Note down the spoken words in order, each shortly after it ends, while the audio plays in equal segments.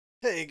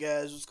Hey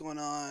guys, what's going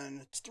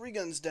on? It's Three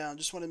Guns Down.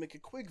 Just want to make a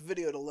quick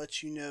video to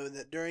let you know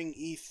that during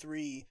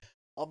E3,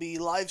 I'll be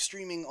live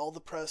streaming all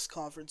the press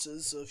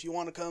conferences. So if you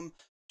want to come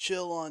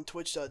chill on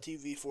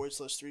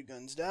twitch.tv/Three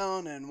Guns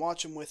Down and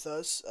watch them with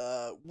us,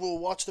 we'll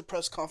watch the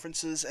press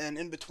conferences, and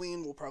in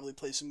between, we'll probably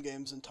play some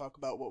games and talk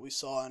about what we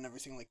saw and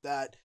everything like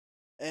that.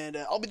 And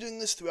I'll be doing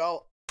this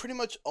throughout pretty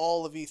much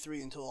all of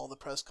E3 until all the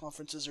press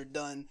conferences are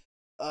done.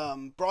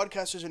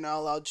 Broadcasters are now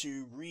allowed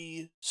to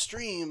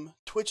re-stream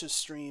Twitch's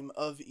stream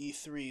of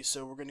E3,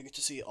 so we're going to get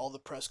to see all the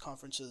press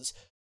conferences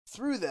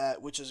through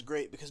that, which is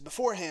great because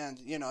beforehand,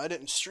 I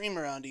didn't stream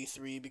around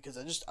E3 because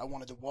I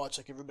wanted to watch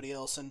like everybody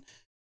else, and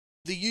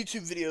the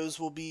YouTube videos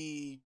will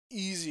be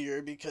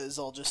easier because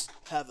I'll just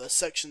have a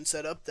section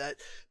set up that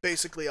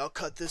basically I'll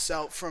cut this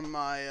out from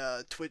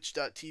my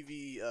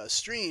twitch.tv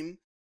stream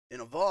in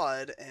a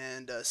VOD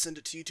and send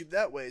it to YouTube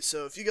that way.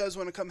 So if you guys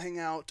want to come hang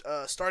out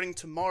starting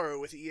tomorrow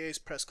with EA's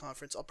press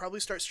conference, I'll probably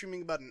start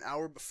streaming about an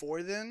hour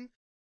before then,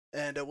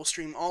 and we'll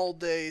stream all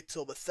day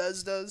till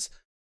Bethesda's.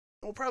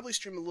 We'll probably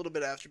stream a little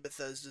bit after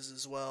Bethesda's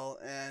as well,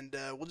 and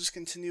we'll just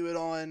continue it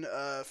on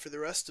for the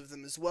rest of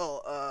them as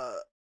well.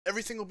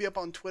 Everything will be up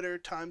on Twitter,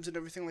 times and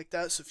everything like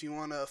that. So if you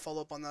want to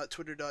follow up on that,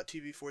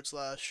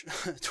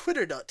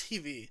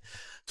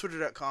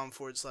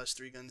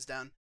 twitter.com/Three Guns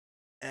Down.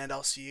 And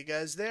I'll see you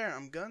guys there.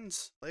 I'm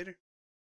Guns. Later.